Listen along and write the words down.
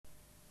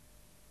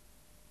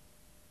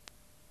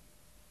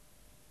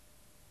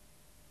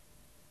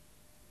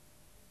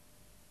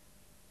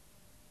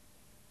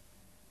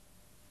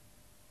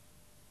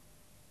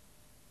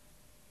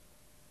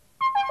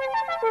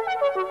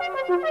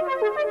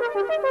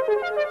Postman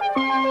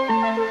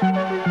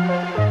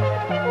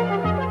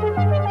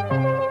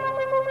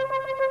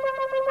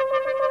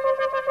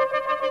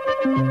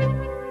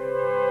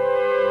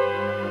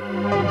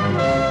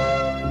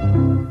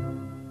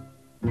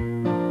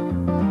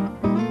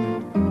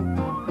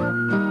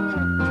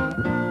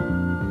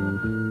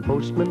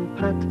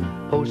Pat,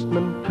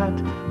 Postman Pat,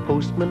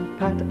 Postman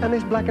Pat, and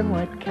his black and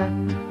white cat.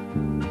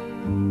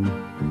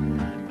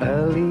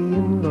 Early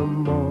in the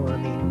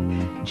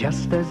morning,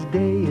 just as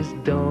day is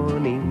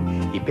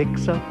dawning, he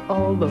picks up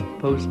all the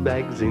post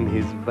bags in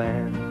his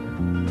van.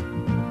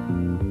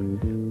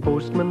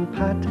 Postman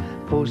Pat,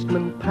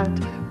 Postman Pat,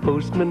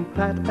 Postman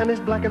Pat, and his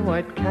black and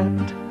white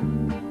cat.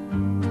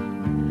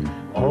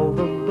 All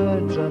the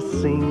birds are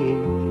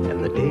singing,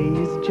 and the day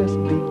is just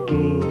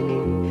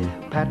beginning.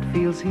 Pat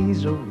feels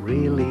he's a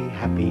really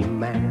happy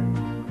man.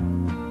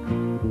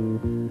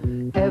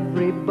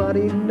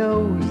 Everybody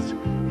knows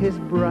his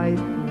bright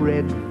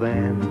red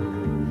van.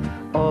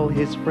 All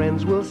his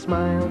friends will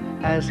smile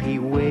as he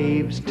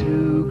waves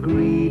to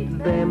greet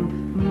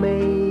them.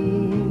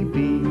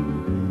 Maybe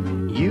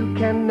you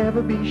can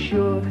never be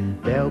sure.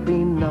 There'll be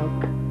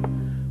knock,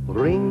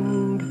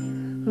 ring,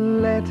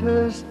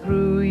 letters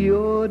through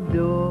your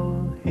door.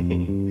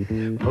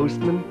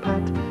 Postman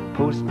Pat,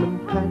 Postman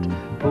Pat,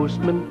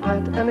 Postman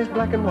Pat, and his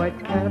black and white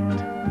cat.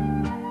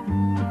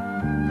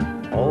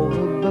 All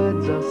the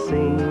birds are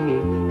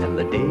singing, and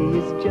the day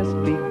is just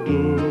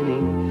beginning.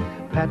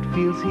 Pat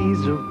feels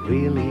he's a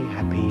really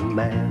happy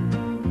man.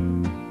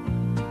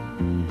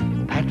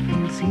 Pat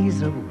feels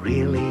he's a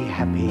really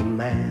happy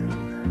man.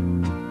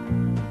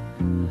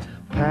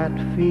 Pat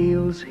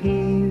feels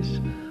he's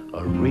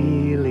a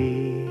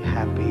really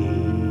happy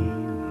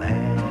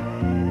man.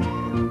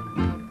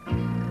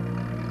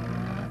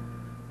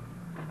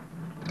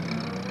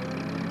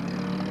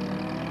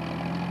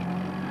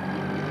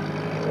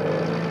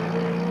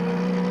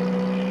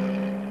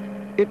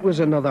 It was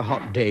another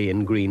hot day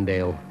in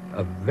Greendale,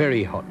 a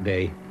very hot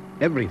day.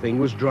 Everything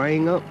was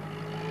drying up.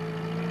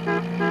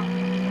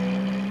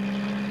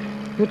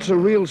 It's a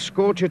real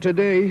scorcher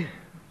today,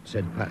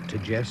 said Pat to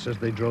Jess as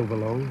they drove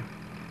along.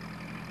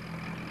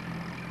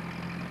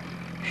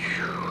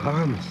 Phew,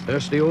 I'm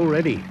thirsty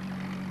already.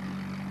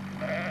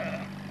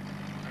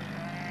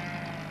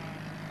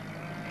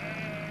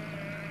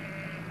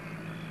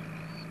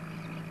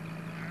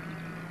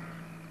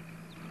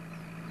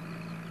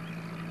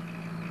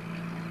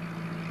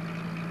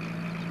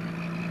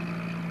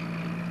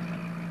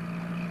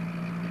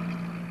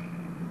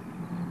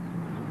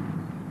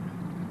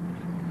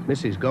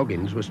 Mrs.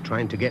 Goggins was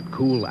trying to get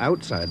cool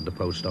outside the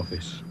post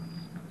office.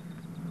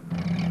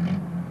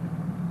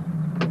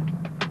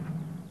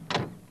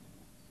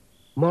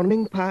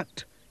 Morning,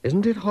 Pat.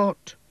 Isn't it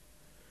hot?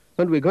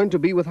 And we're going to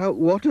be without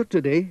water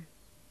today.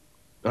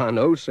 I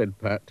know, said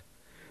Pat.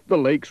 The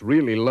lake's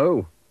really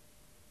low.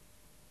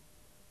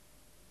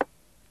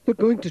 They're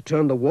going to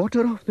turn the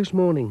water off this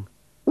morning.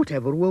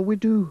 Whatever will we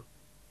do?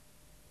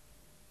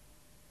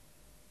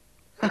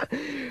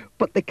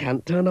 But they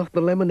can't turn off the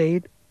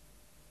lemonade.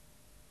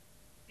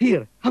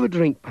 Here, have a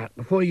drink, Pat,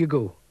 before you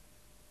go.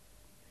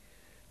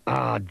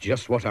 Ah,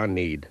 just what I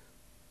need.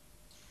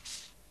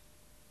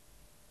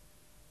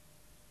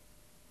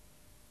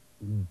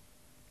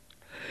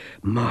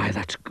 My,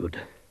 that's good.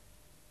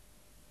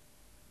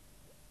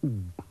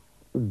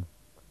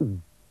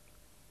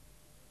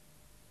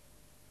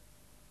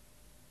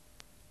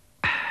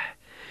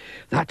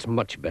 That's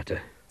much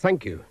better.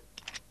 Thank you.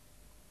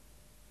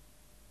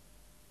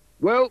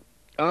 Well,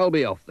 I'll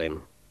be off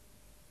then.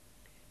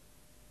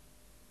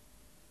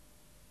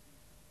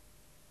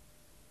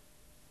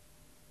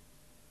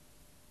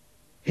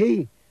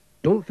 Hey,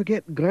 don't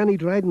forget Granny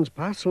Dryden's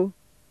parcel.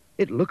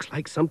 It looks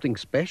like something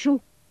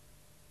special.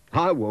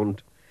 I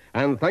won't.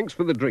 And thanks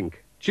for the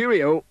drink.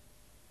 Cheerio.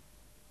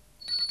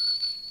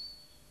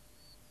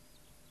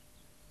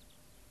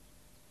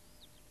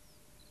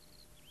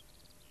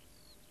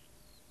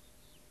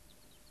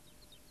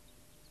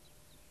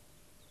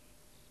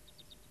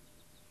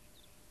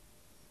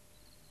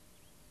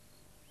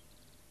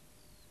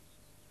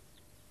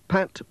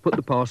 Pat put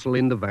the parcel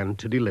in the van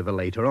to deliver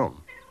later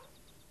on.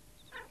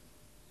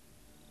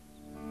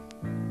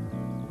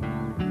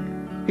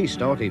 He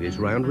started his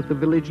round with the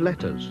village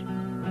letters.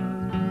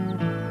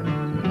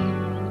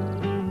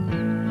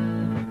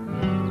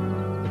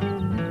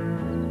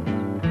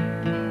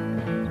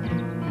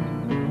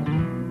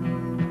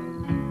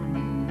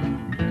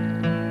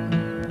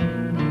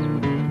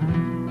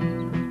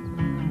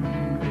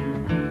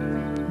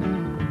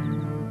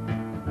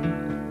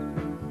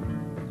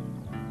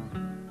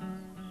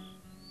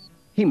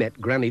 He met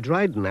Granny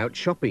Dryden out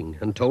shopping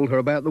and told her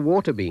about the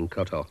water being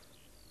cut off.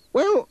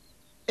 Well,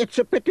 it's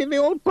a pity the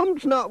old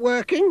pump's not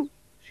working,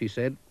 she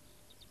said.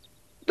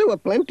 There were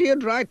plenty of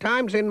dry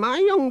times in my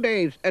young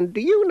days, and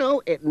do you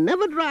know it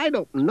never dried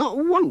up, not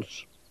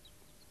once.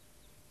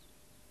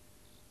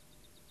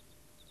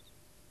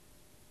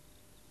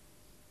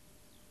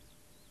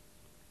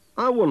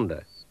 I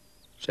wonder,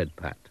 said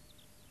Pat.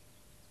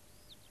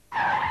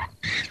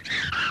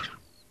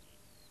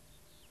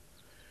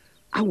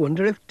 I I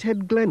wonder if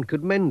Ted Glen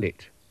could mend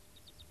it.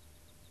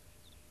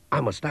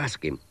 I must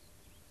ask him.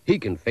 He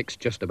can fix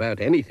just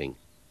about anything.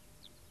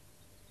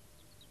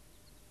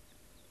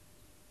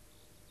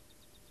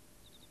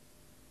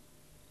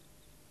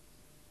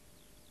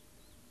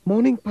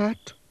 Morning,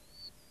 Pat.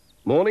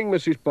 Morning,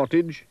 Mrs.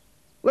 Pottage.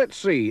 Let's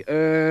see,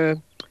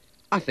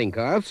 I think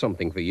I have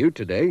something for you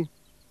today.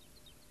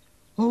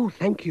 Oh,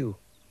 thank you.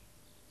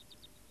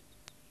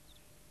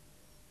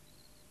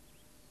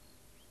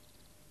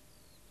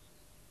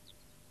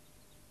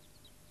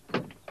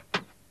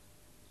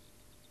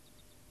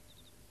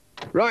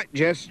 Right,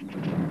 Jess.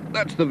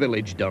 That's the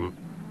village done.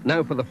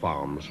 Now for the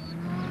farms.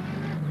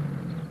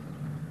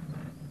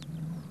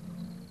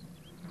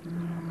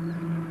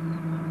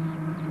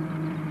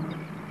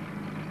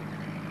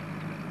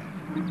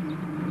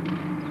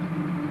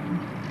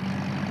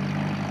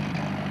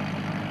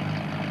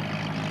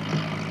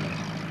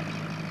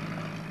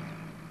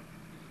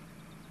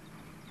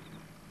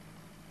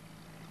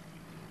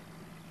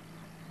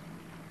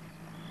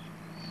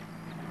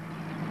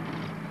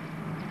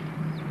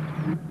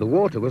 The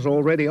water was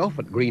already off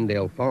at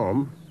Greendale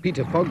Farm.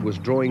 Peter Fogg was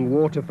drawing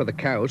water for the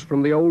cows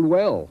from the old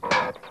well.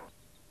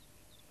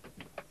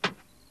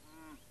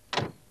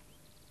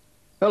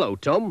 Hello,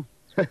 Tom.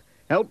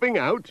 Helping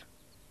out?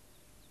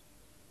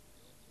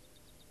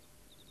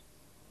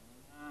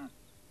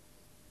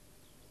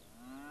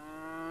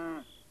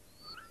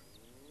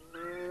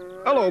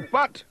 Hello,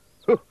 Pat.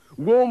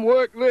 Warm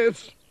work,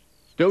 this.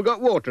 Still got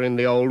water in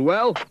the old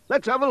well.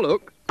 Let's have a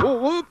look. Oh,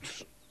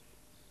 whoops.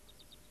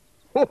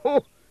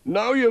 Oh,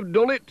 now you've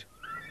done it.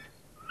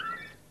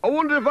 I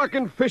wonder if I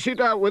can fish it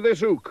out with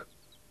this hook.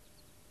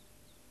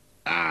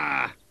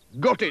 Ah,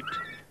 got it.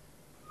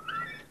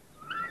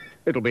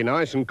 It'll be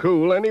nice and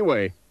cool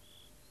anyway.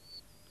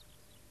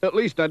 At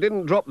least I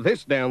didn't drop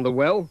this down the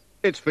well.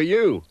 It's for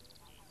you.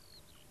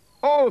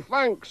 Oh,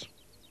 thanks.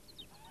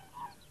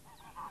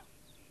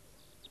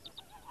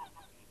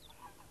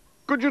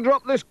 Could you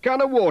drop this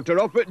can of water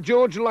off at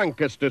George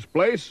Lancaster's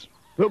place?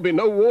 There'll be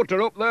no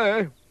water up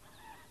there.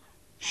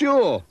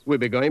 Sure, we'll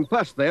be going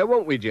past there,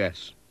 won't we,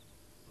 Jess?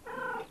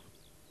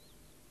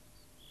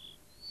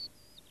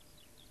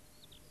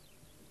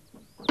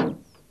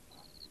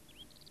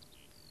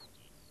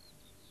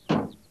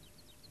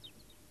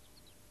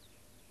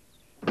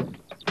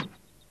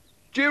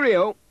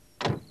 Cheerio.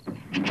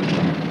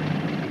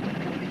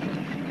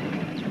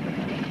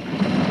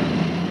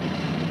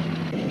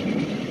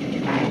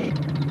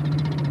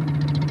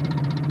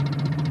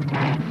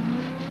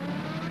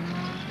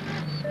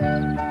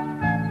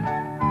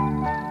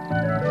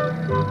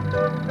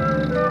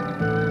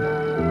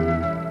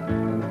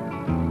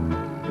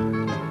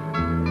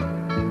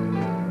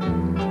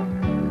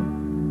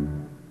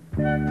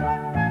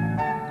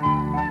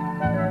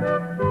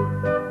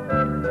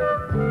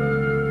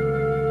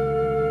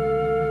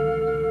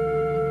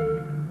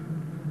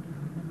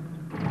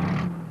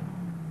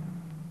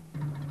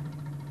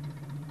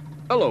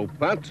 Hello,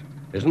 Pat.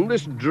 Isn't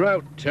this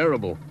drought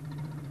terrible?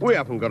 We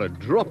haven't got a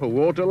drop of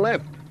water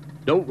left.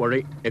 Don't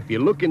worry. If you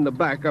look in the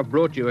back, I've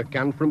brought you a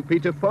can from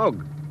Peter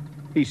Fogg.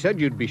 He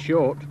said you'd be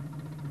short.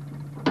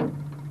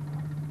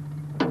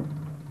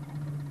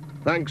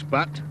 Thanks,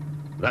 Pat.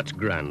 That's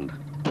grand.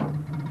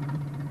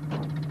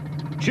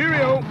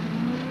 Cheerio!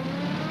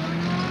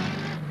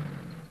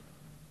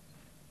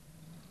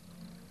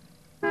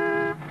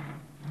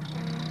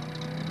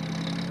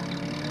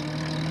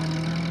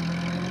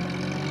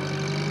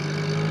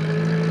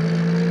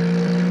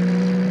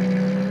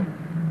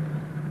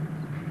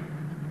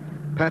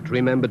 Pat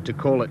remembered to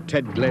call at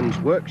Ted Glen's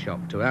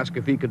workshop to ask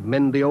if he could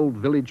mend the old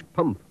village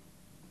pump.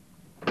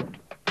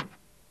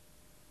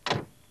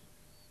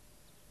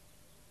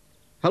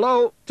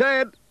 Hello,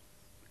 Ted?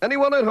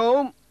 Anyone at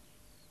home?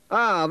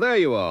 Ah, there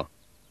you are.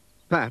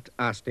 Pat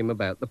asked him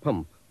about the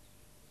pump.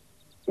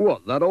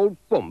 What, that old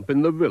pump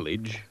in the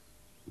village?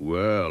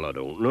 Well, I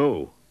don't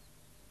know.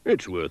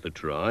 It's worth a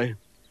try.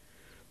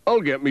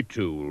 I'll get me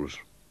tools.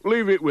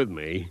 Leave it with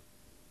me.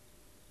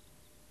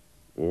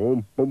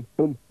 Pum pum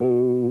pum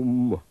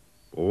pum,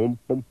 pum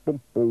pum pum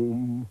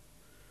pum,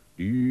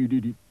 dee dee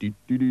dee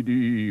dee dee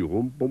dee,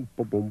 pum pum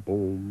pum pum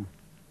pum.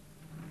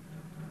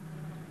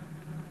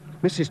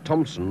 Mrs.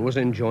 Thompson was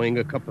enjoying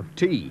a cup of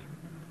tea.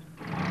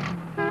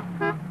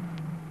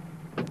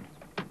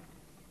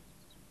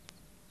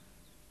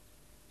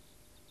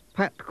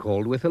 Pat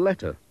called with a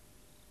letter.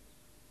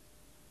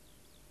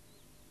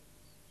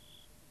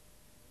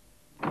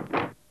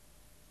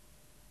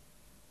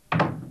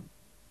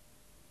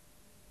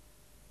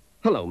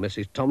 Hello,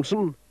 Mrs.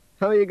 Thompson.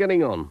 How are you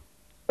getting on?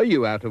 Are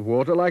you out of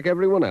water like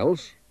everyone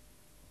else?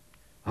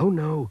 Oh,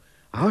 no.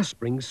 Our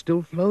spring's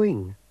still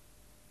flowing.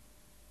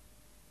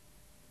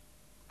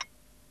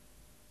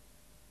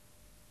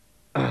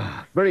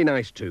 Ah, very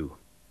nice, too.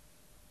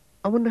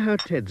 I wonder how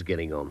Ted's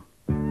getting on.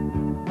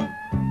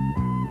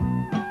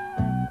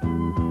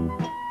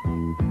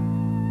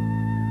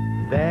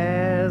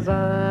 There's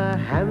a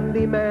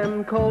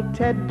handyman called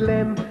Ted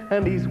Glen,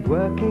 and he's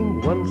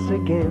working once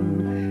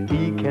again.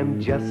 He can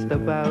just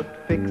about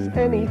fix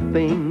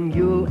anything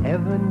you'll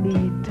ever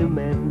need to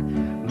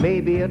mend.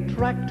 Maybe a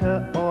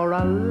tractor or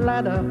a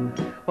ladder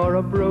or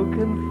a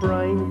broken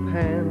frying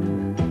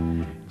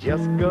pan.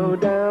 Just go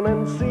down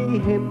and see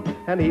him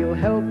and he'll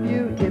help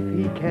you if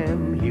he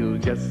can. He'll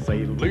just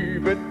say,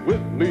 leave it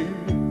with me,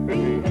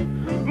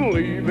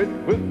 leave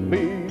it with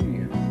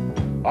me.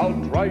 I'll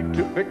try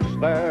to fix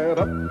that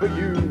up for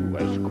you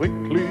as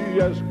quickly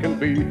as can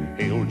be.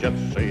 He'll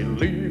just say,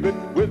 leave it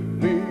with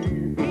me,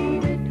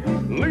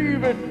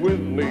 leave it with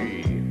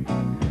me.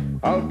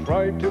 I'll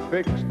try to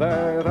fix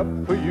that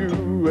up for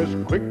you as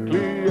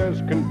quickly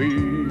as can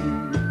be.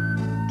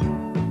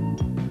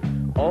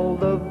 All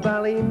the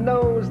valley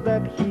knows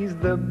that he's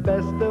the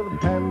best of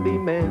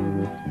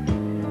handymen.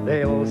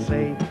 They all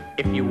say,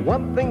 if you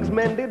want things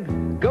mended,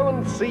 go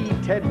and see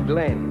Ted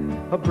Glenn.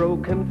 A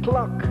broken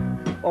clock,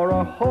 or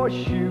a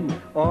horseshoe,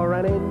 or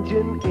an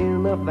engine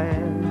in a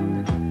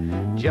van.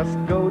 Just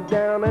go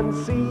down and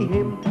see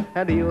him,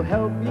 and he'll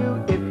help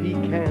you if he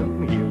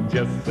can. He'll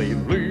just say,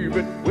 leave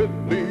it with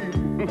me,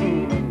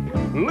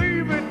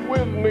 leave it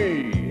with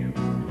me.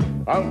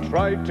 I'll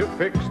try to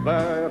fix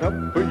that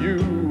up for you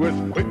as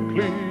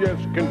quickly as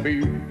can be.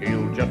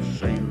 He'll just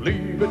say,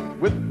 leave it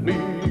with me,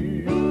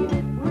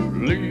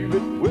 leave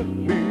it with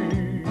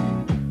me.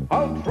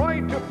 I'll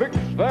try to fix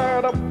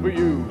that up for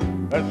you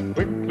as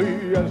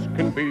quickly as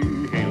can be.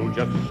 He'll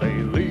just say,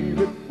 leave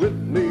it with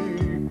me,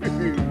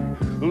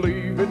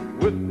 leave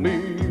it with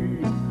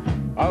me.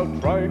 I'll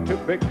try to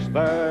fix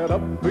that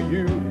up for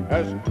you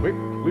as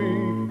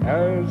quickly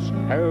as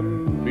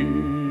can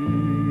be.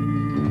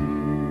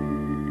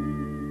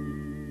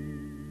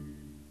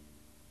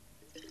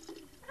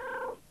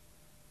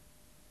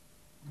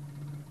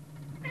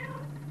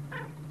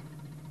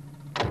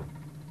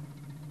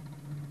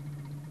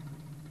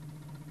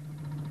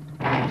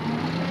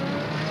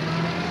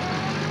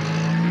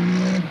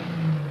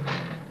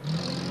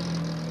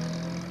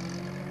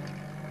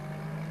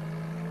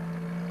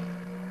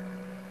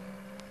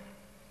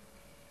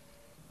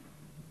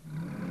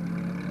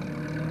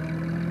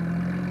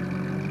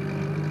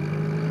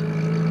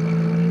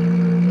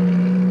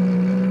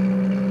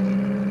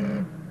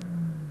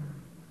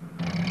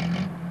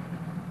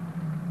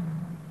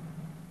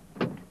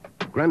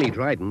 Granny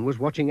Dryden was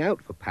watching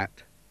out for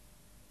Pat.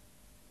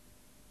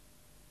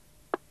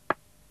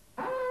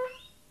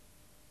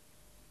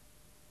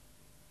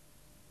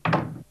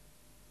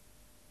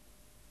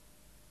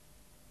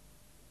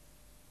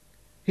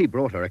 He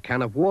brought her a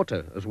can of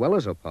water as well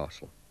as a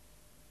parcel.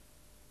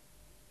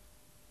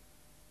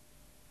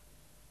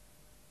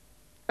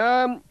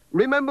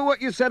 Remember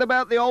what you said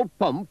about the old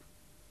pump?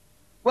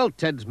 Well,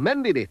 Ted's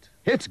mended it.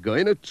 It's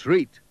going a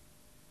treat.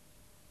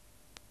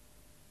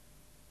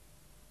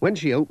 When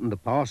she opened the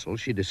parcel,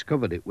 she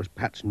discovered it was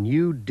Pat's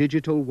new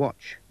digital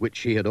watch, which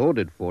she had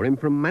ordered for him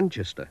from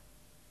Manchester.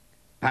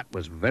 Pat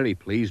was very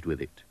pleased with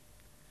it.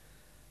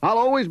 I'll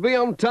always be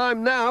on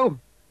time now,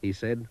 he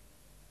said.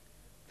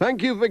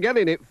 Thank you for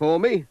getting it for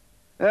me.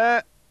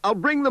 I'll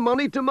bring the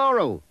money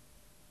tomorrow.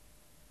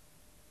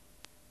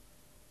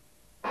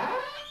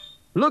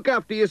 Look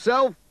after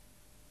yourself.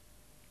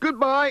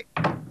 Goodbye.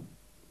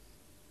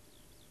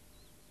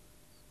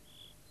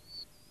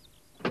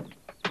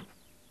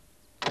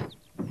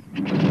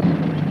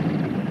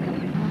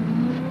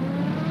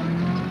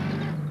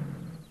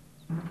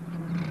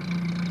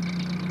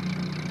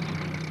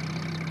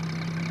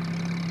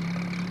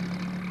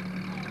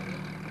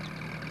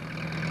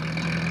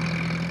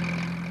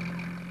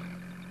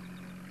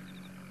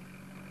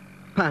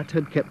 Pat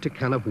had kept a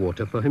can of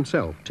water for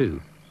himself,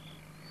 too.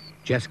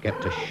 Jess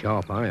kept a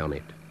sharp eye on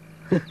it.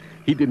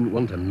 He didn't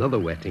want another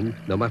wetting,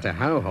 no matter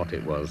how hot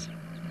it was.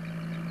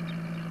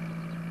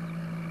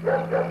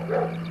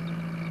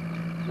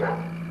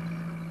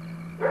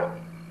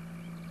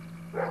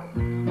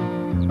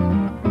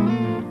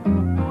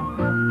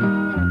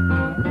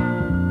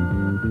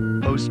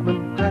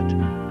 Postman Pat,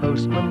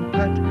 Postman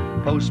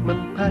Pat,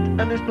 Postman Pat,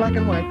 and his black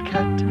and white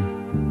cat.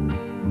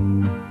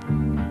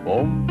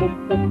 Bom,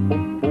 bom, bom,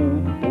 bom, bom,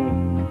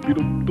 bom,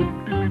 dee-dum, dum,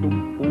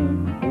 dee-dum, bom,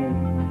 bom,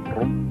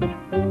 brum, bom,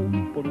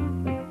 bom, ba-dum,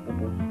 bom,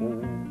 bom, bom.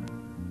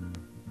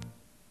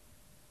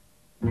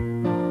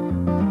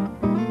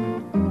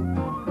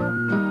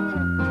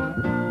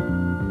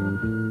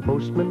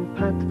 Postman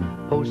Pat,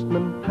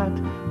 Postman Pat,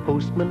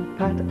 Postman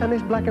Pat, and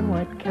his black and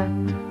white cat.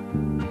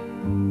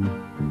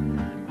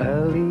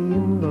 Early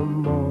in the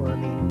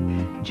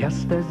morning,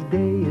 just as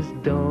day is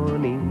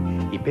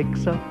dawning, he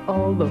picks up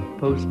all the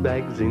post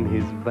bags in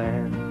his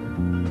van.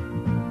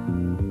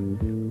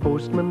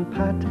 Postman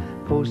Pat,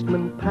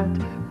 Postman Pat,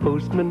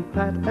 Postman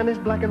Pat, and his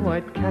black and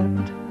white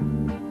cat.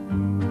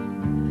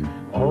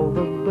 All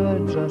the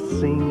birds are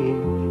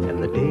singing, and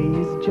the day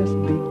is just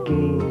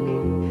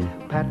beginning.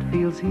 Pat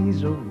feels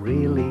he's a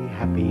really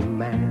happy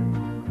man.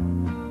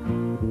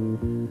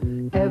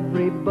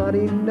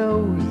 Everybody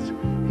knows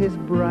his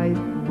bright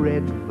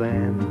red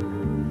van.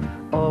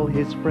 All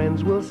his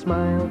friends will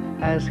smile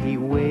as he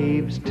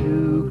waves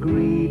to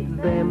greet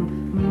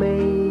them.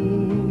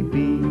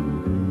 Maybe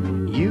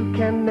you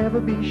can never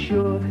be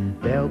sure.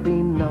 There'll be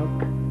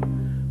knock,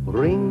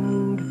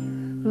 ring,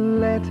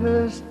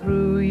 enters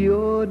through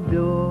your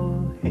door.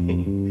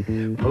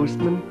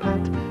 Postman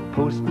Pat,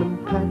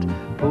 Postman Pat,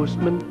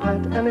 Postman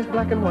Pat, and his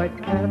black and white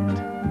cat.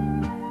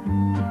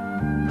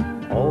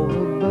 All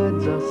the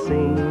birds are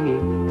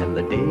singing, and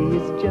the day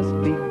is just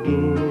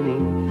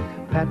beginning.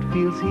 Pat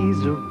feels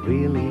he's a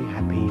really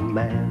happy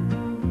man.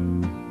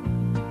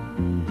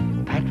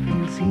 Pat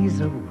feels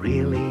he's a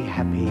really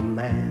happy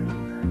man.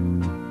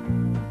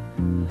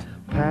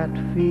 Pat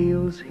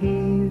feels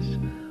he's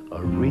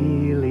a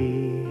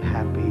really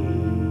happy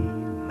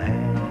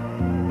man.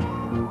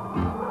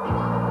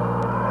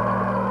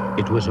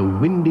 It was a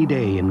windy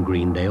day in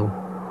Greendale.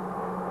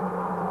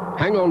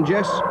 Hang on,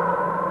 Jess.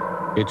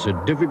 It's a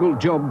difficult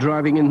job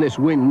driving in this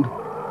wind.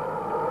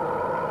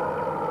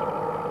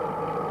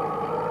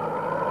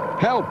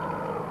 Help!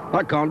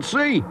 I can't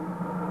see.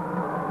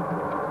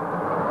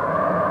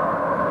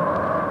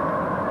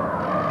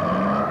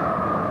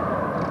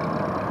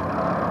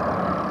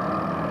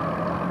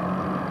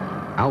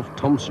 Alf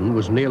Thompson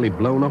was nearly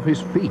blown off his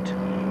feet.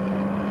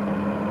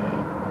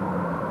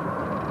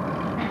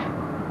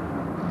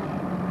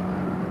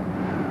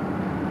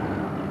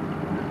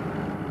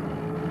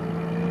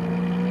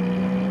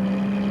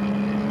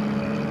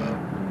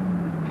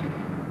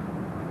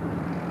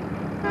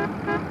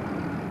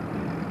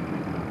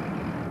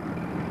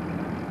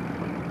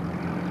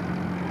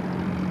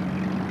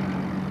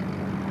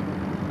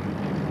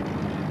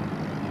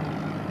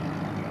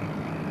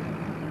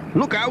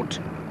 Look out!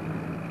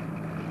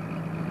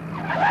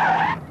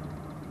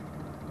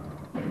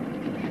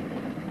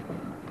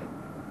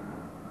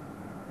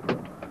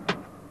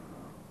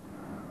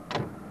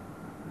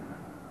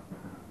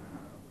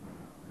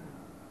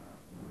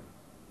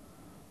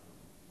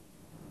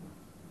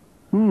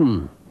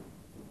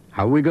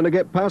 How are we going to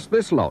get past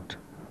this lot?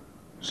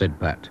 Said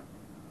Pat.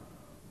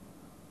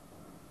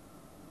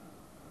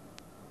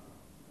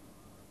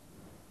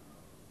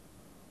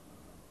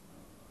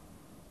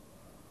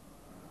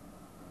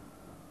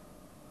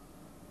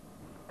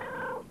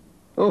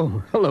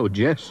 Oh, hello,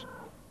 Jess.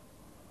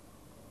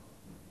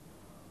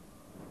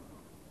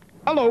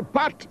 Hello,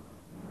 Pat.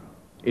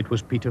 It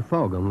was Peter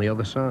Fogg on the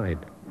other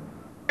side.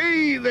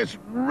 Hey, this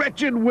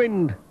wretched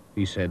wind,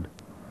 he said.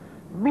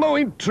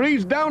 Blowing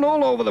trees down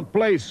all over the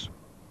place.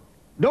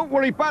 Don't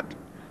worry, Pat.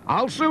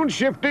 I'll soon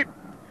shift it.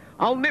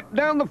 I'll nip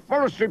down the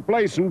forestry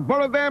place and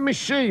borrow their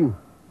machine.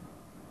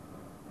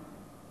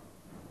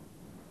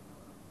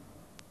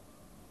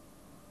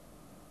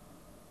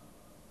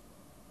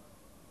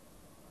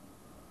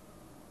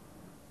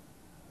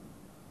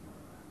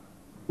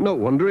 No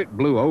wonder it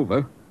blew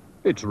over.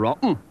 It's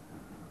rotten.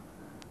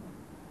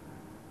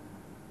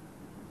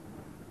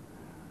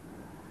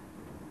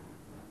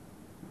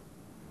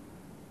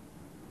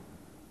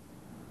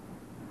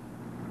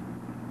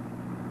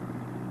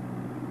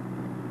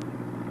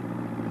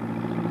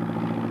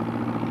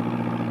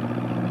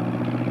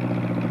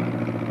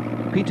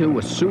 Peter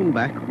was soon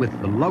back with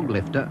the log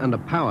lifter and a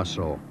power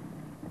saw.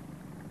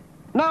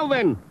 Now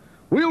then,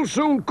 we'll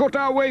soon cut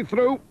our way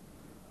through.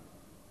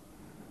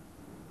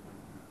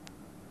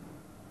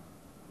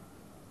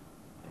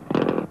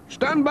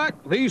 Stand back,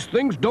 these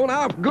things don't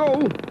half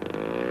go.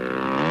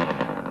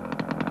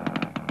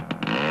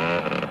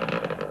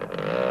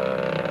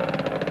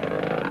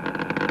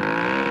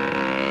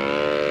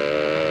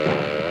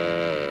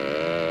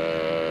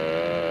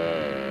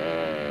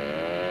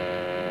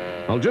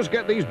 I'll just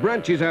get these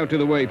branches out of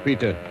the way,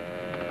 Peter.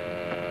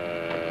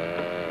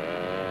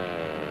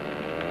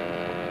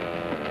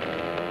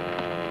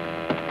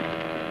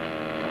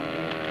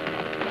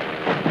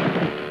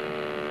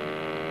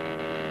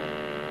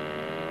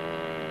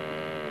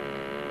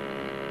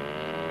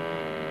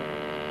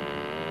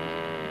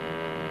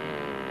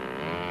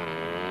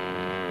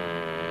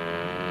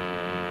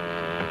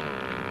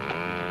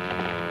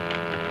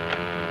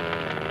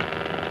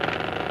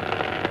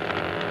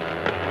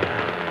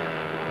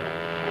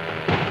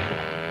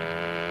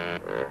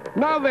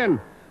 Now then,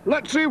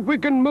 let's see if we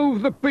can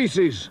move the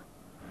pieces.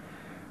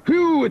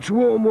 Phew, it's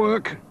warm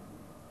work.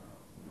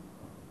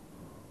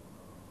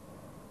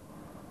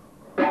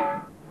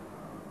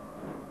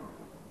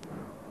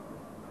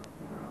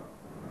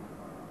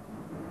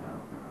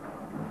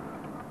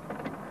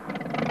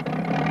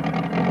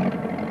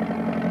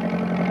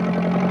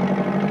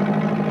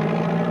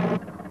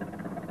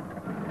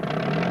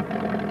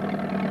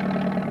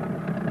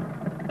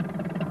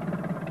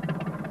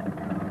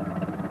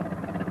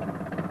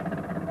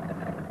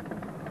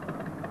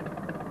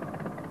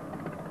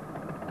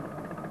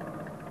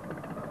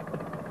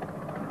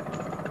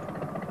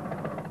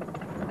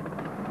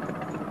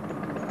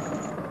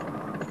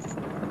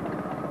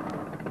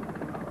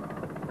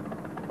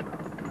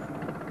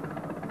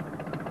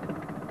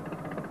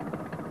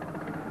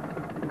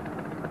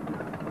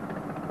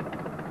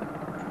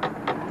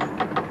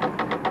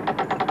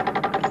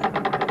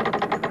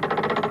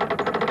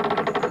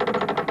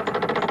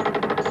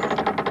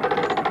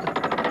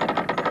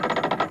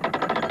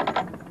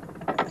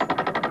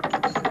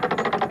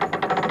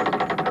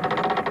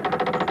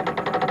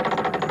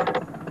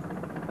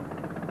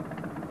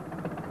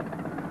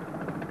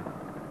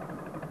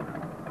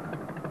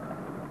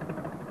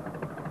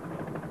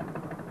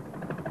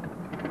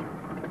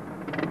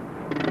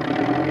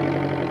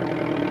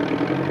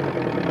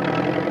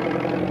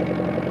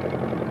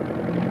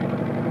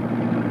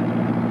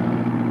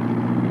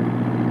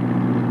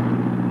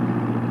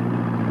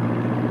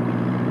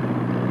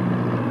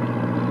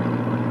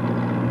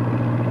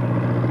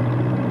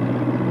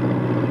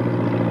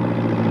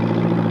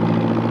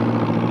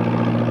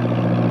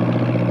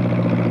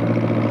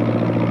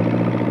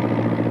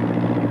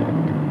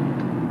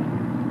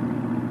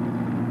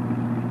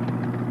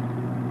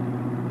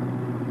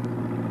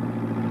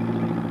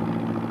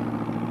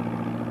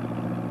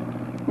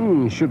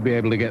 Should be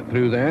able to get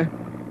through there,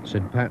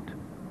 said Pat.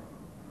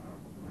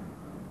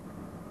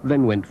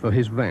 Then went for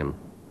his van.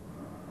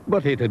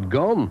 But it had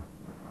gone.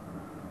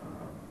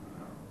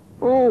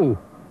 Oh!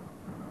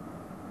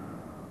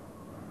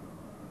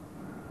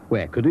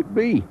 Where could it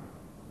be?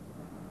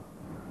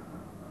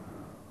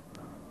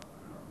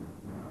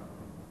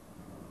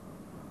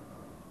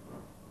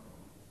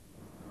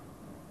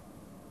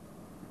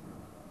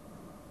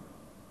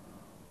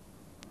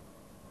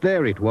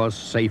 There it was,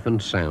 safe and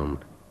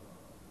sound.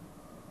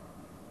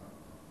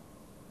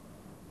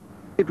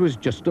 It was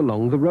just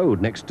along the road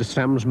next to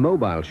Sam's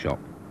mobile shop.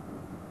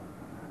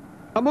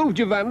 I moved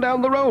your van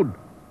down the road,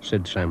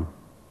 said Sam.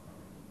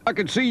 I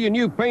could see your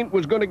new paint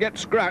was going to get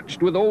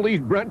scratched with all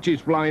these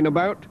branches flying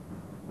about.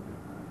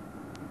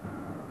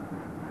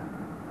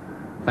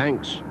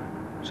 Thanks,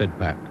 said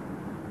Pat.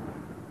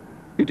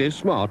 It is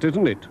smart,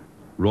 isn't it?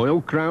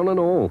 Royal crown and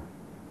all.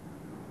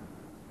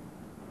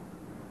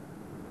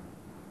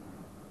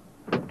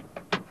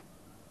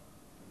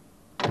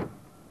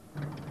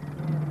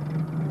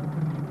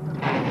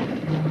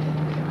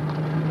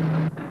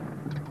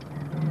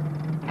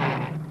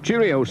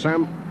 Cheerio,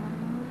 Sam.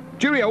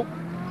 Cheerio.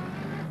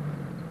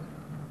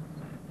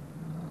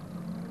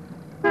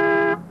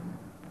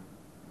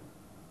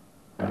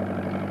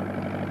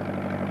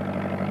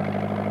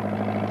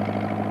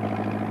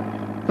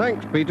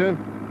 Thanks, Peter.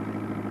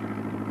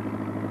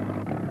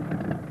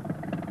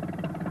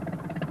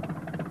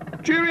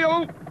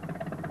 Cheerio.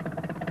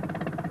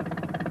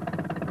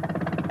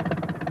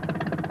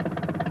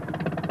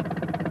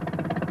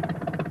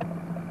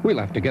 We'll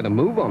have to get a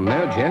move on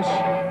now, Jess.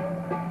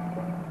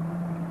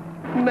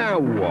 Now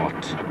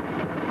what?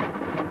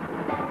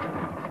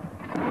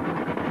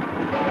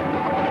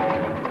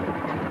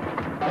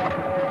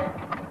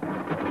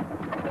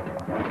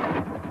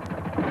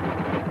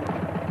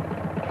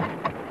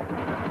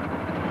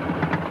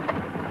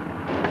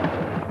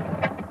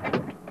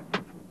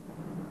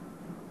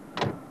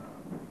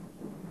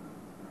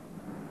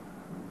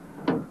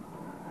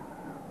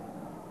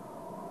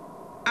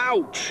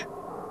 Ouch!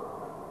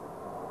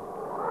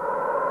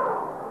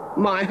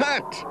 My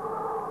hat!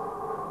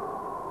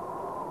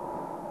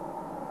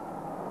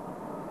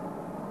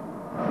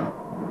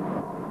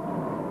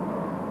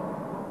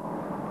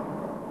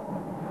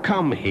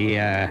 Come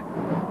here.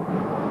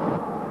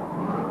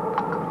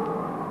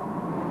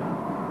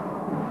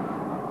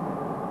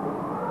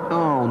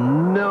 Oh,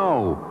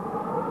 no.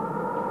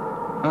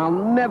 I'll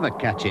never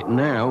catch it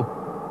now.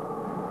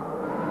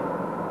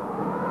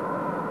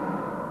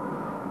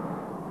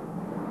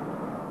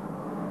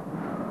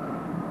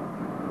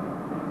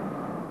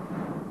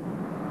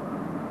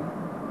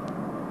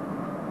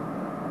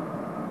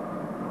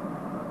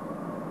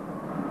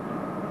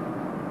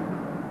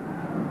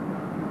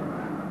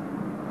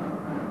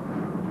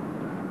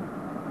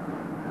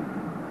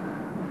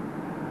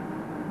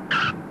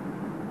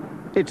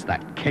 It's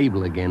that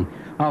cable again.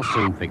 I'll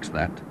soon fix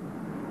that.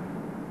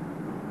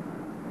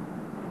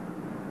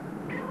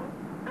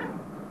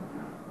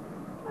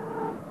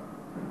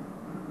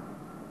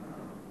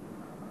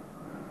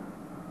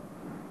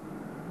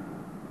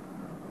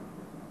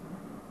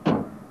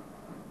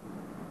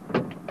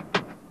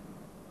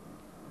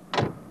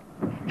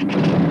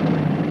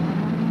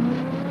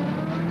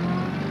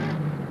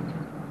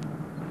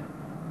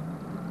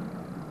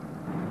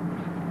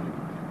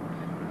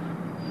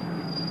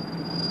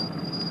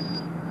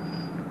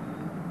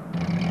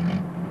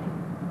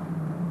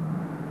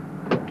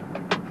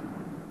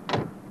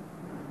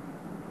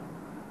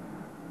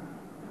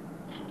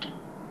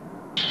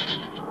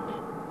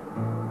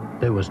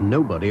 There was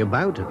nobody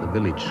about at the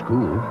village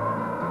school.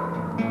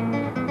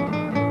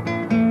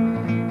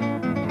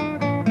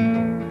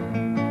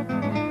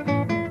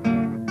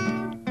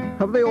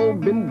 Have they all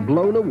been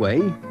blown away?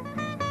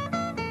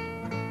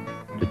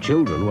 The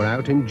children were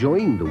out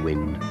enjoying the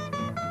wind.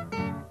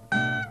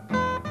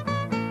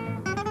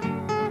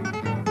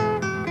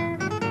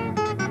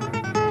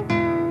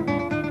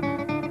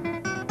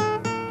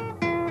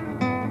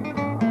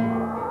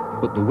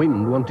 But the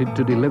wind wanted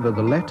to deliver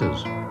the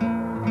letters.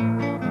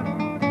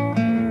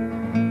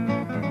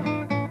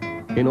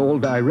 In all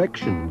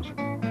directions.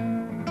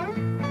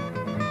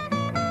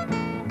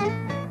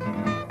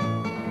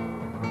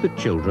 The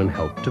children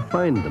helped to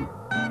find them.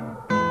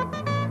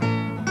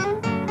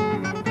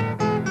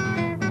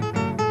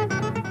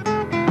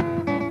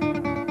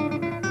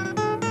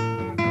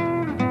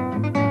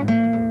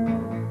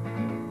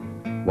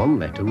 One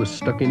letter was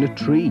stuck in a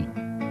tree.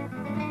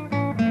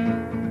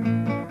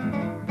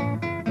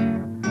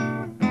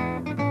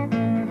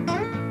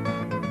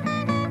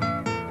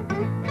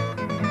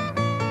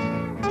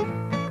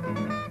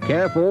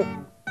 Careful.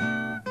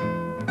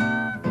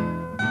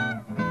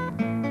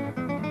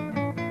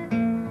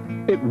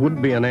 It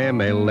would be an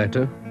airmail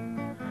letter.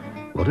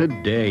 What a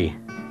day.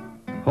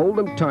 Hold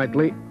them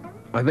tightly.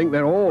 I think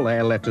they're all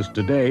air letters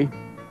today.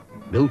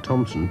 Bill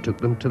Thompson took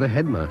them to the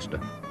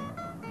headmaster.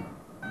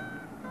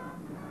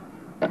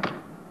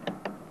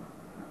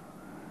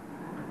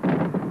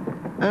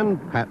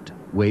 And Pat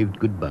waved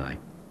goodbye.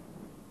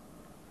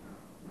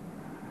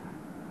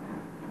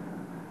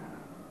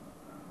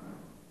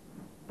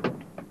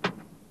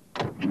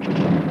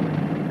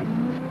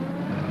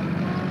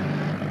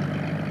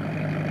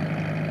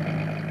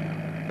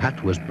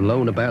 Pat was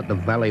blown about the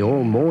valley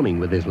all morning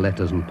with his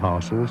letters and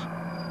parcels.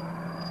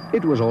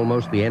 It was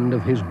almost the end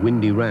of his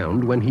windy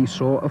round when he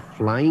saw a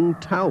flying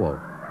towel.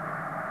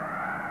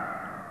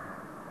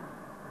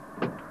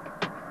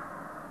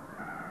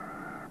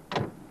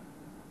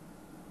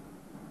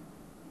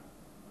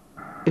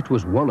 It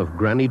was one of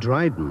Granny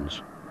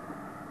Dryden's.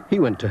 He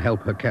went to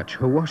help her catch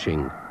her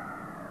washing.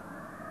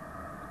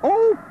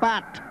 "Oh,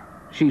 Pat,"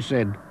 she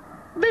said,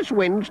 "this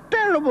wind's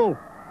terrible."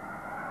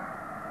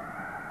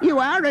 "You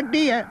are a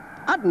dear.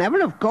 I'd never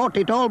have caught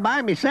it all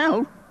by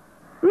myself.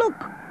 Look,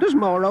 there's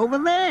more over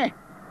there."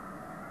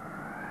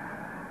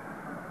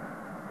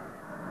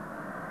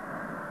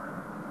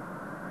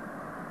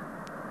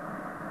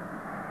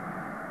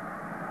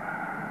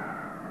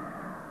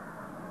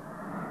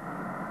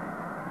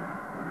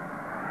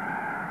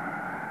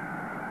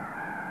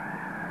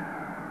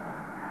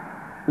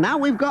 "Now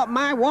we've got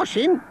my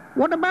washing,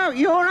 what about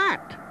your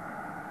hat?"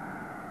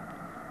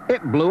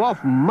 It blew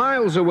off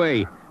miles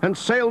away and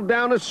sailed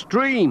down a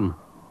stream.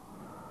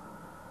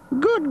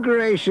 "Good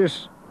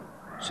gracious,"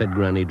 said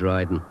Granny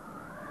Dryden.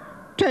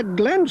 "Ted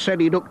Glenn said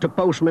he'd hooked a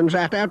postman's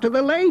hat out of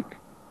the lake.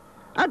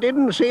 I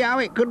didn't see how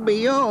it could be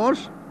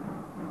yours.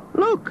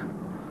 Look,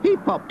 he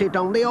popped it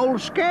on the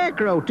old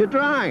scarecrow to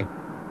dry."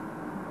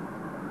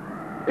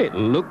 It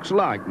looks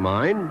like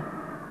mine.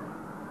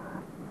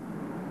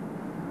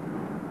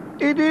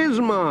 It is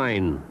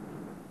mine.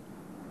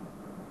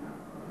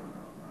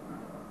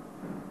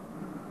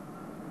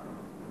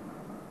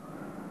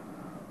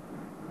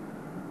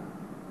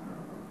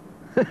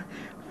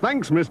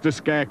 Thanks, Mr.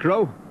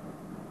 Scarecrow.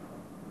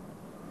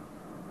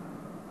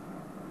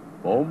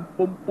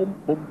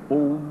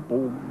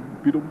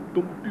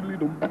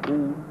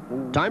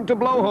 Time to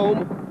blow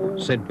home,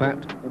 said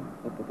Pat.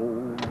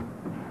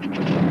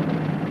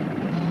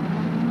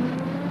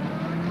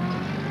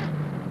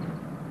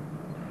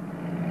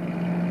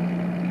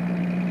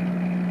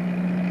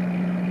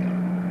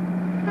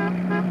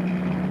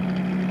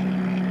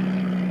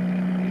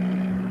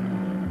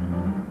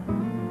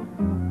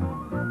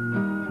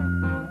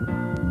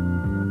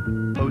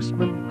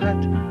 Postman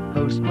Pat,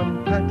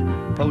 Postman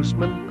Pat,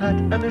 Postman Pat,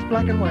 and his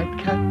black and white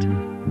cat.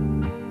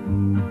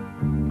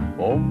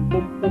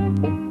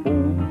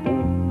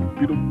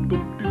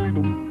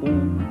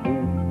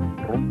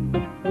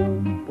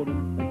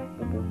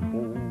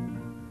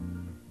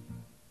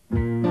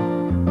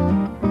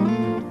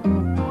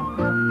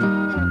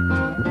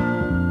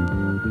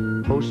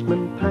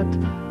 Postman Pat,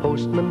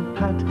 Postman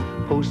Pat,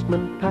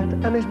 Postman Pat,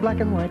 and his black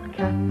and white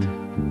cat.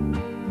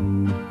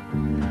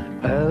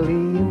 Early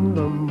in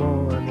the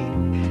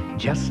morning,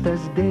 just as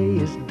day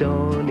is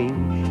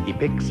dawning, he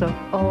picks up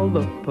all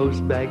the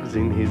post bags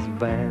in his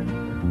van.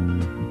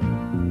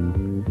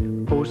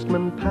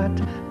 Postman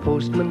Pat,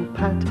 Postman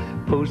Pat,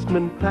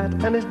 Postman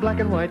Pat, and his black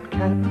and white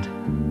cat.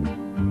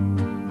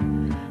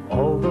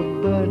 All the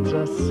birds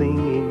are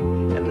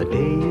singing, and the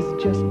day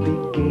is just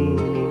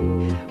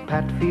beginning.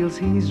 Pat feels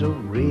he's a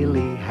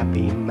really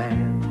happy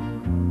man.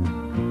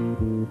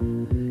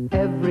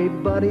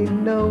 Everybody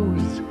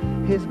knows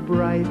his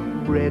bright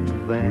red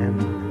van.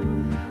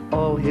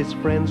 All his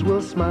friends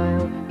will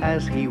smile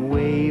as he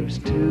waves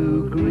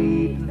to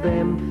greet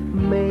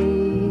them.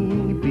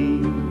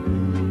 Maybe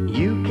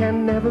you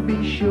can never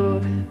be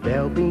sure.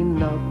 There'll be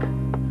knock,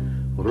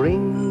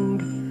 ring,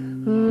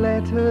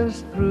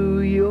 letters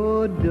through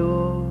your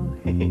door.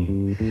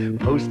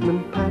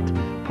 Postman Pat,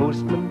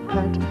 Postman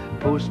Pat,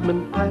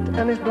 Postman Pat,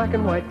 and his black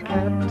and white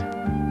cat.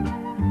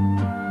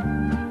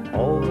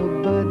 All the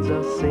birds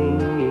are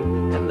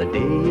singing, and the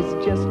day is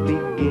just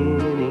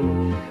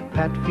beginning.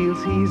 Pat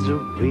feels he's a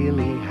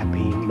really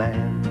happy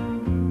man.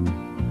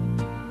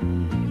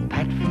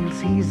 Pat feels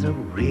he's a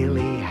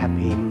really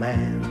happy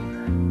man.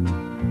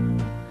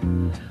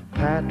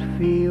 Pat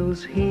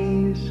feels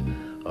he's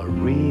a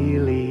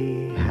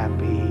really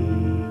happy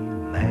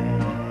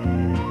man.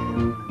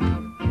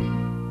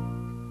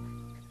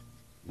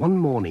 One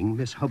morning,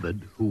 Miss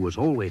Hubbard, who was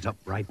always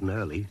up bright and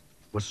early,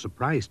 was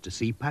surprised to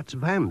see Pat's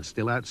van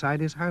still outside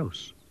his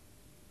house.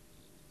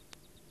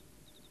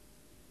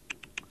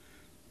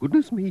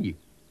 Goodness me,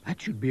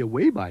 Pat should be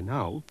away by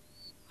now.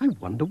 I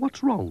wonder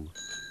what's wrong.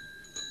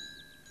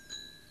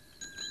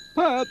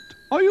 Pat,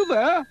 are you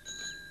there?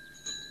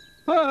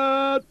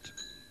 Pat!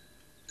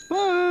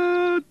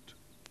 Pat!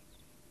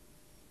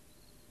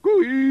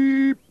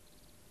 Goeep!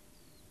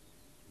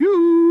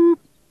 Yoop!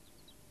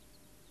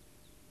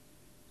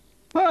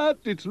 Pat,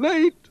 it's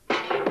late!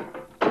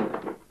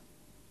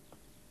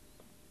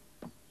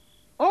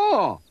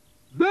 Ah,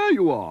 there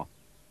you are.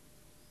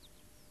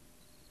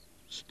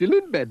 Still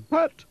in bed,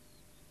 Pat?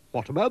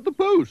 What about the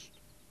post?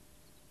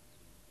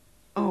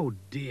 Oh,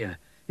 dear.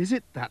 Is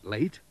it that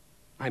late?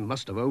 I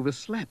must have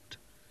overslept.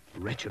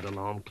 Wretched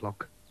alarm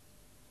clock.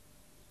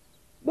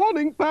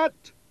 Morning, Pat.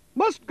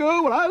 Must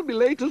go or I'll be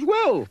late as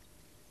well.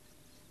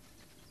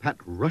 Pat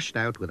rushed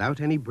out without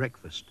any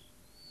breakfast.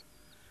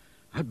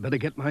 I'd better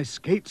get my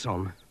skates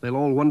on. They'll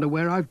all wonder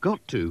where I've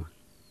got to.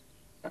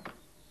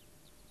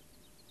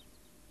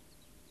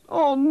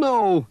 Oh,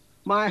 no,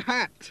 my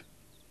hat.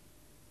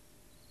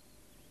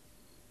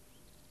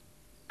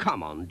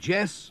 Come on,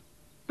 Jess.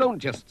 Don't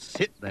just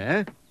sit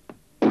there.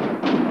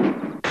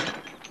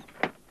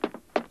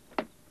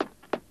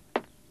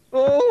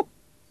 Oh!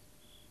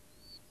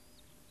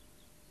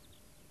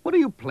 What are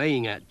you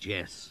playing at,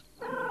 Jess?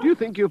 Do you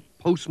think you're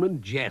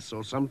Postman Jess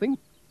or something?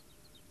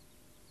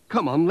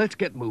 Come on, let's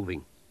get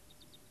moving.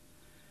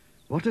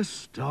 What a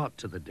start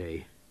to the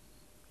day.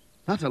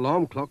 That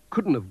alarm clock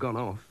couldn't have gone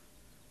off.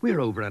 We're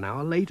over an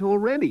hour late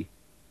already.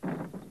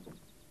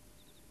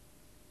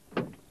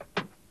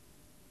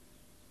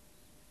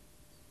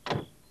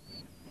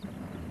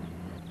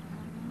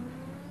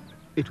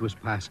 It was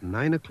past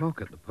 9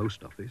 o'clock at the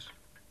post office.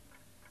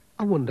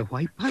 I wonder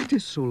why Pat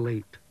is so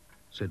late,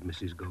 said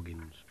Mrs.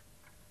 Goggins.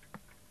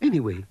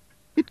 Anyway,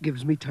 it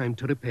gives me time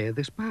to repair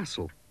this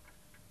parcel.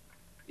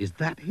 Is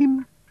that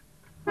him?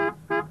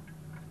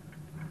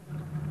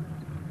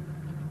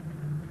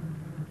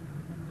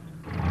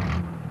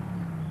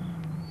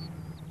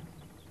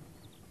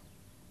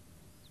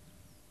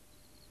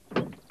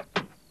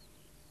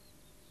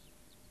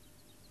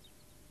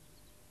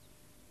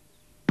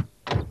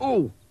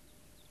 Oh,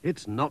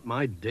 it's not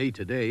my day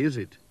today, is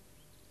it?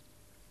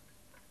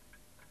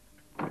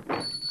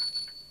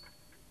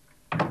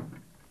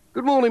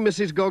 Good morning,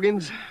 Mrs.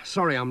 Goggins.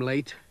 Sorry I'm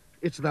late.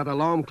 It's that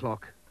alarm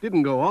clock.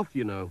 Didn't go off,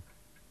 you know.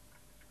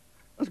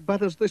 As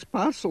bad as this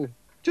parcel.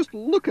 Just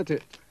look at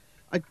it.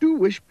 I do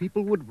wish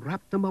people would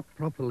wrap them up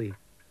properly.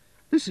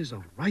 This is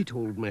a right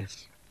old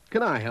mess.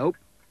 Can I help?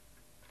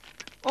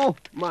 Oh,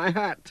 my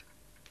hat.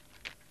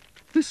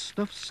 This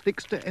stuff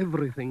sticks to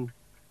everything.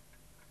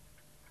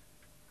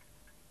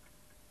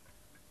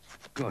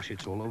 Gosh,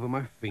 it's all over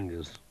my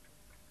fingers.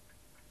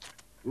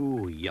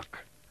 Ooh, yuck.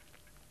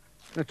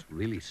 That's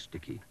really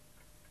sticky.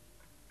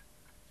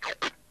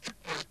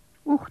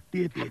 Oh,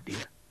 dear, dear,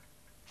 dear.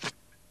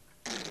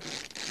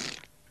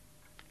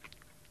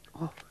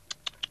 Oh.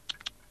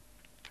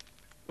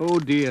 Oh,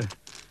 dear.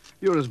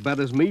 You're as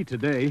bad as me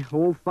today,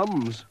 all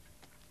thumbs.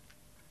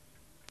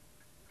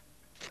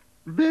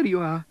 There you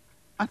are.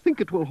 I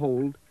think it will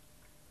hold.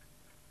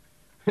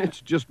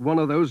 It's just one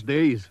of those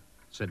days,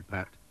 said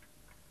Pat.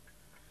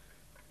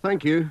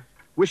 Thank you.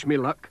 Wish me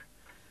luck.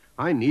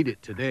 I need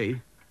it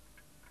today.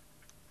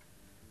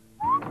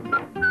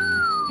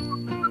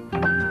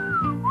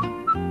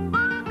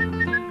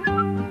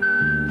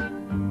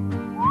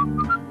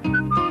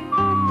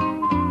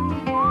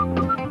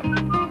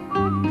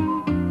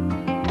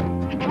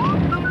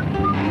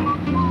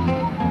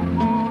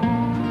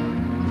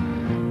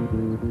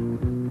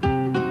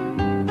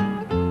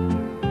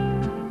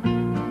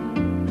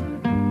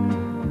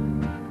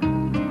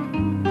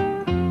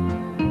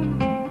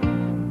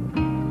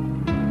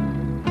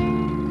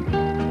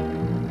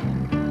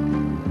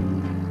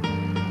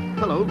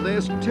 Hello,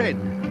 there's Ted.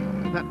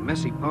 That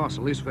messy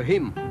parcel is for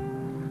him.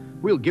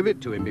 We'll give it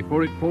to him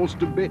before it falls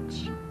to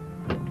bits.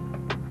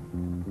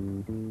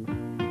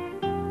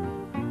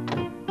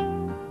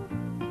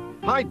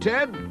 Hi,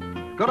 Ted.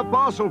 Got a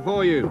parcel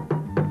for you.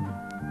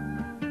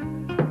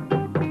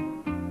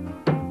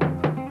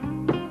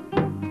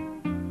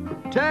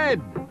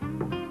 Ted!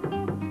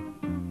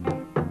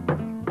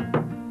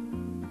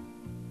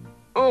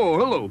 Oh,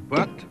 hello,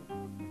 Pat.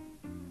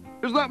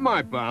 Is that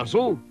my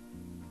parcel?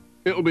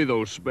 It'll be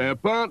those spare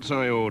parts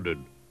I ordered.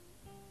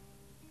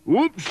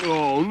 Whoops!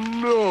 Oh,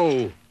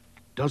 no!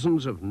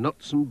 Dozens of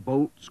nuts and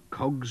bolts,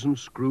 cogs and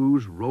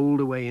screws rolled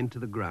away into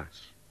the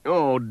grass.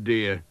 Oh,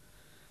 dear.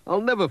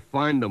 I'll never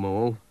find them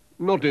all.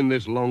 Not in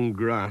this long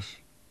grass.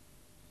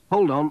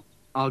 Hold on.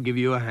 I'll give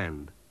you a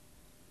hand.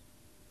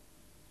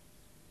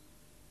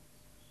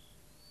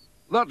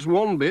 That's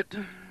one bit.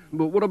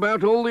 But what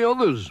about all the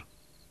others?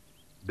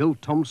 Bill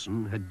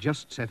Thompson had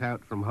just set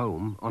out from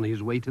home on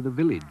his way to the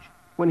village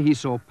when he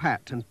saw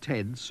Pat and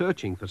Ted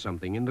searching for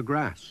something in the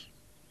grass.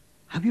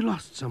 Have you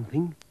lost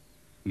something?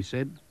 He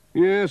said.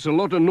 Yes, a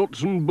lot of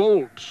nuts and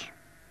bolts.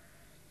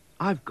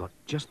 I've got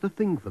just the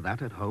thing for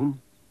that at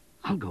home.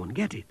 I'll go and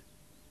get it.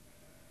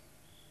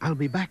 I'll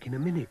be back in a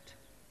minute.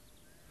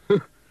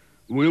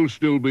 We'll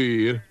still be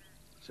here,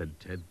 said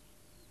Ted.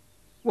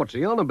 What's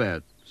he on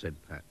about? Said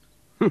Pat.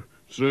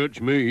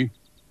 Search me.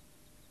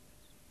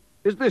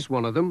 Is this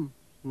one of them?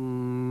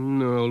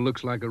 No,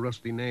 looks like a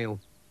rusty nail.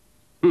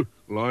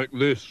 Like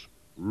this.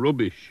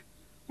 Rubbish.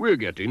 We're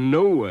getting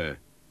nowhere.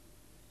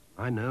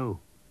 I know.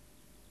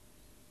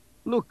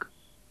 Look,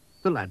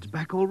 the lad's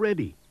back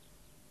already.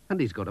 And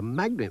he's got a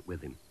magnet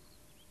with him.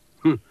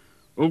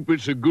 Hope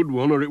it's a good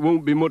one or it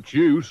won't be much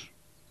use.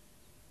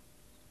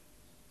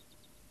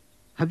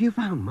 Have you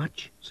found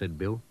much? Said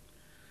Bill.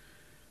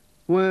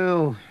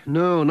 Well,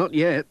 no, not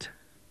yet.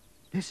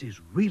 This is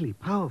really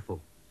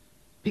powerful.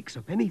 Picks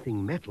up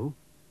anything metal.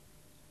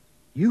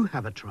 You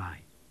have a try.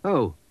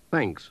 Oh,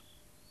 thanks.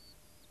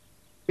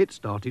 It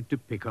started to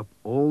pick up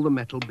all the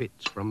metal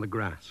bits from the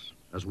grass,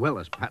 as well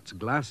as Pat's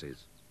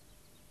glasses.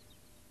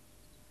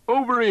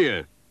 Over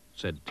here,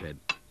 said Ted.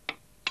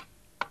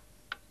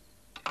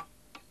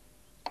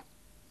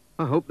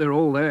 I hope they're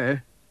all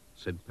there,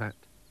 said Pat.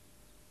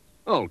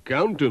 I'll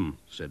count 'em,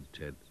 said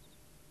Ted.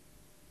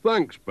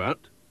 Thanks, Pat.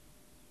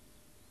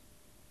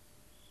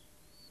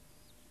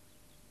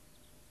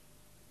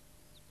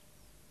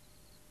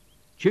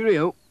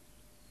 Cheerio.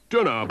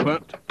 Ta-ra,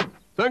 Pat.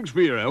 Thanks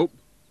for your help.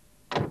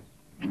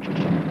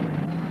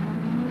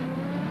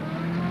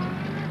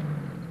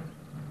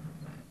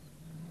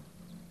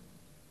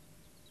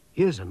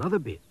 Here's another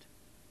bit.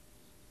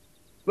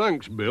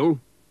 Thanks, Bill.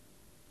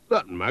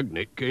 That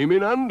magnet came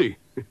in handy.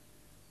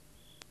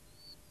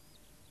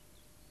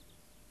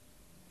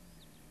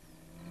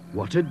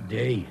 What a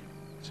day,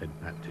 said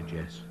Pat to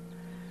Jess.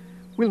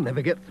 We'll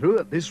never get through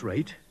at this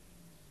rate.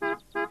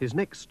 His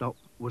next stop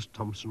was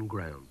Thompson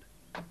Ground.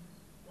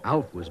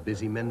 Alf was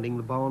busy mending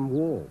the barn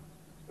wall.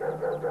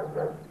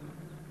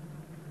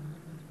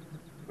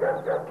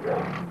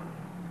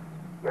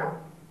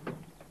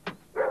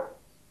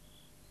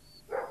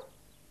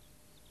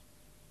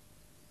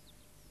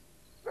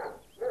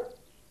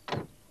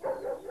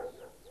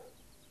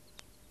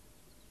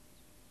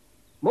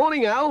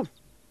 Morning, Alf.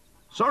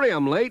 Sorry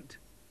I'm late.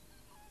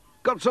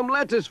 Got some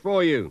letters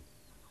for you.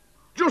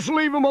 Just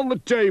leave 'em on the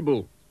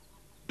table.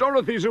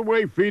 Dorothy's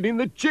away feeding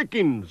the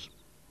chickens.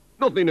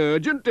 Nothing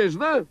urgent, is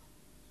there?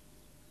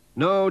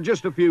 No,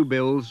 just a few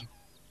bills.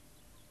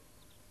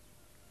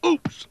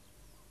 Oops!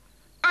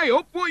 Hey,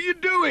 up, what are you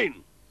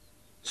doing?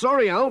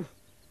 Sorry, Alf.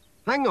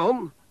 Hang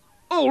on.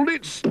 Hold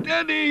it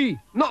steady!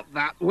 Not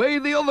that way,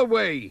 the other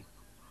way.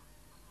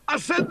 I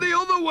said the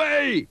other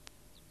way!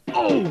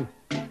 Oh!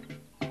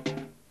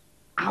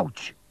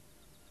 Ouch!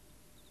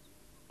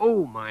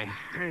 Oh, my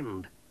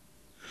hand.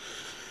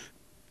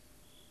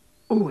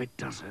 Oh, it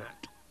does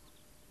hurt.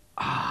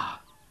 Ah.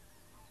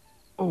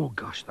 Oh,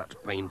 gosh, that's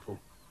painful.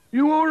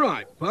 You all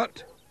right,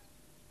 Pat?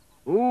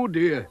 Oh,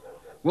 dear.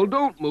 Well,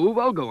 don't move.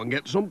 I'll go and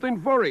get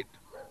something for it.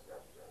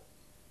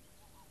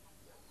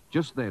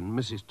 Just then,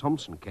 Mrs.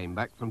 Thompson came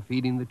back from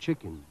feeding the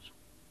chickens.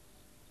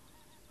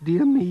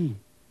 Dear me,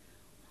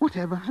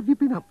 whatever have you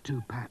been up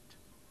to, Pat?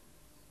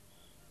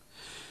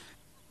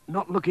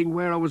 Not looking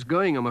where I was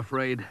going, I'm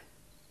afraid.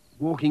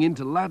 Walking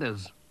into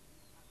ladders.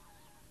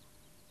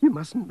 You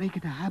mustn't make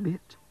it a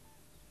habit.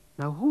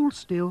 Now hold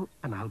still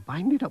and I'll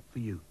bind it up for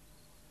you.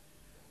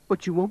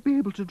 But you won't be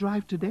able to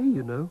drive today,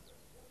 you know.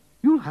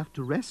 You'll have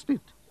to rest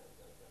it.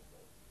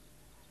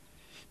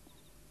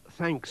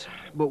 Thanks,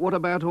 but what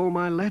about all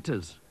my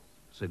letters?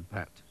 Said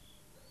Pat.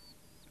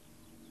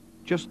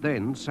 Just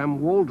then,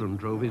 Sam Waldron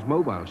drove his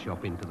mobile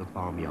shop into the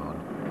farmyard.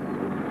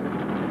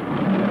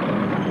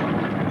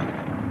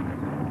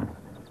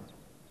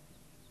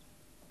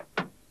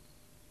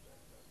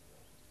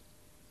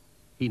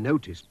 He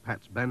noticed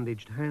Pat's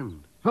bandaged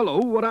hand. Hello,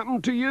 what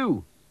happened to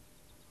you?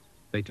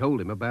 They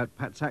told him about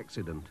Pat's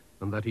accident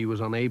and that he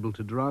was unable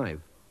to drive.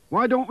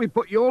 Why don't we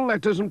put your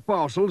letters and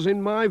parcels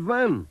in my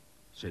van?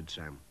 Said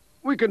Sam.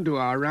 We can do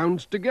our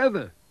rounds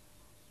together.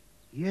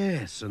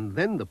 Yes, and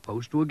then the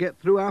post will get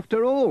through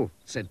after all,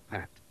 said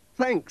Pat.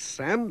 Thanks,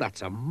 Sam.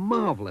 That's a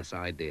marvellous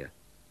idea.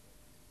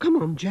 Come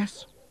on,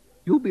 Jess.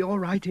 You'll be all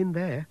right in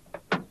there.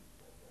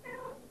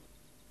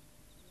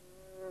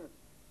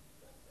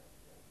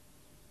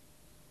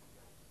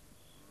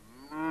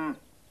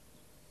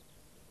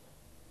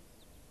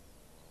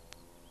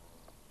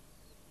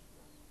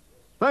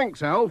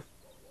 Thanks, Alf.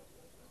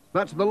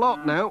 That's the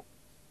lot now.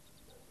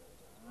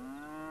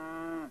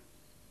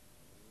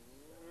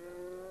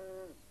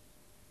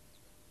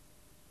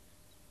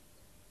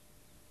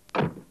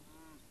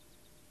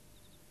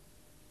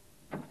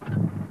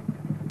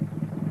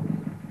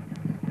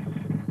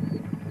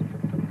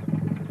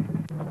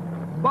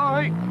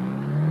 Bye.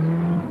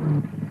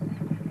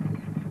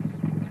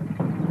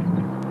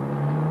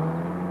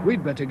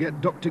 We'd better get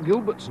Dr.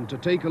 Gilbertson to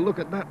take a look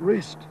at that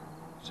wrist,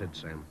 said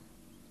Sam.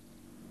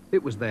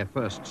 It was their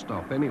first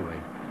stop anyway.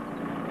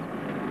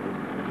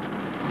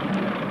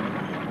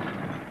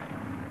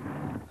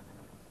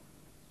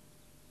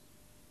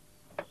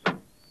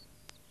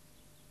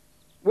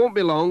 Won't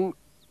be long.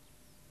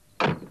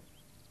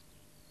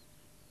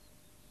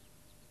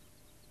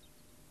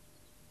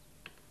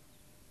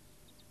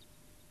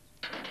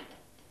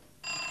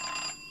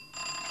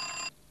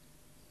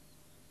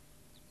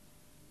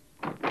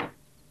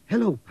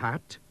 Hello,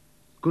 Pat.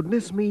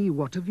 Goodness me,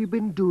 what have you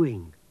been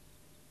doing?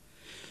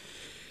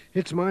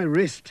 It's my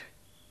wrist.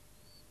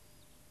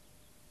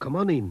 Come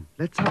on in.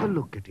 Let's have a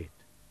look at it.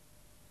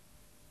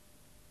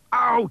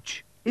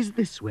 Ouch! Is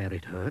this where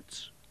it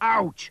hurts?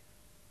 Ouch!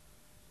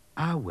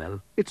 Ah,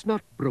 well, it's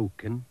not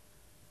broken.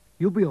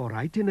 You'll be all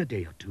right in a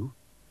day or two.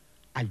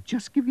 I'll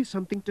just give you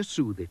something to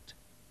soothe it.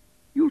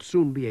 You'll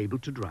soon be able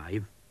to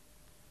drive.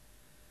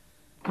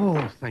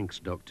 Oh, thanks,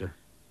 Doctor.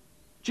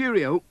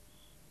 Cheerio.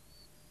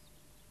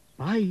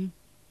 Bye.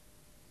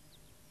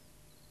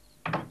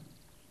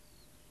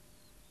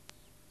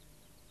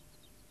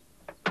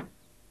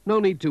 No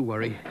need to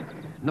worry.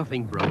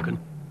 Nothing broken.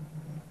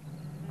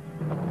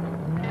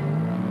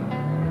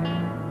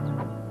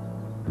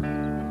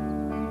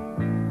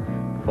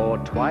 For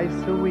twice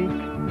a week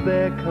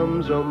there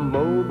comes a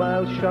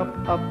mobile shop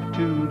up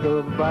to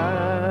the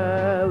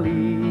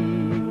valley.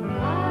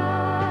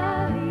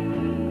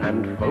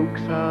 And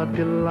folks are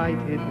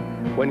delighted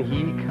when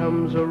he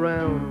comes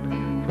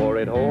around, for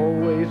it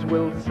always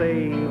will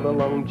save a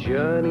long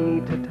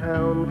journey to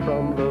town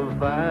from the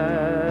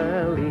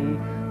valley,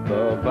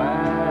 the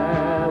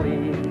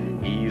valley.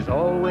 He's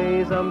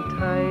always on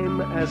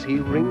time as he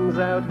rings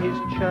out his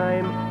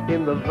chime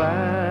in the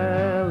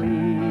valley.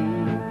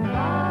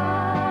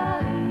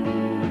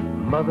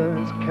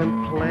 Mothers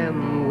can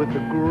plan with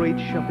a great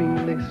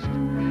shopping list.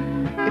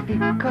 If he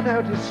cut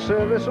out his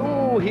service,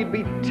 oh, he'd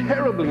be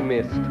terribly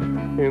missed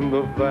in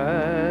the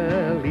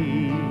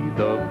valley,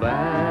 the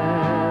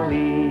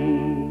valley.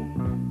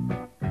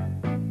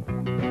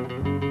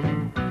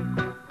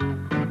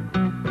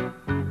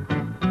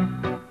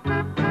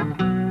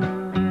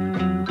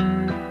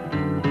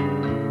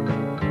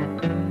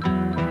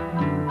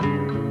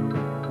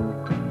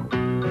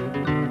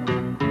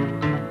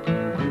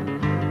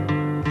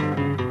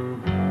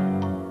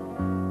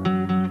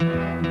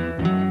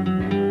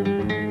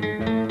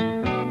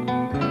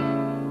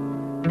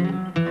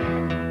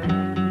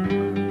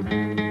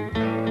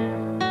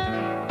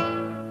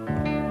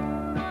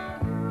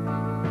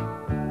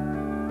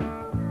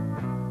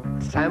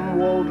 Sam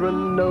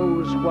Waldron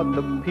knows what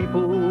the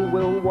people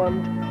will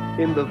want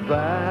in the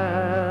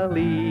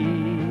valley.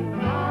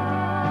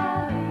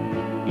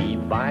 He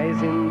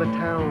buys in the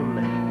town,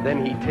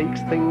 then he takes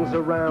things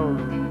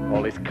around.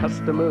 All his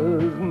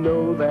customers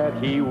know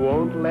that he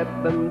won't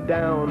let them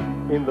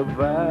down in the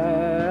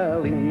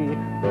valley,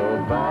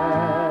 the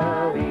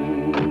valley.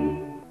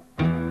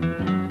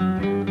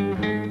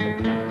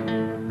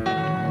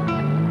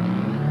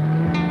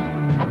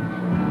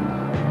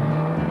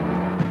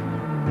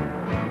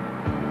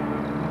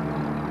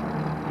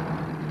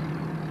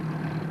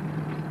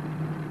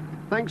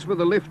 Thanks for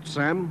the lift,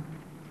 Sam.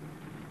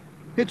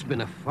 It's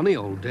been a funny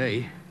old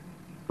day.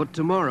 But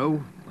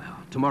tomorrow, well,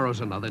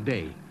 tomorrow's another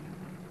day.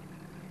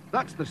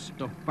 That's the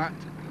stuff, Pat.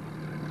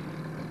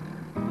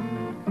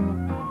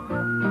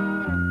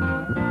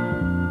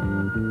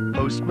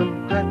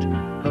 Postman Pat,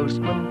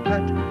 Postman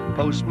Pat,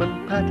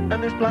 Postman Pat,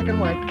 and his black and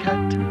white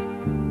cat.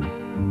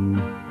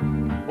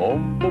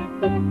 Boom, boom,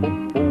 boom,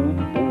 boom,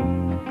 boom,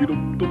 boom,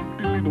 be-dum, dum.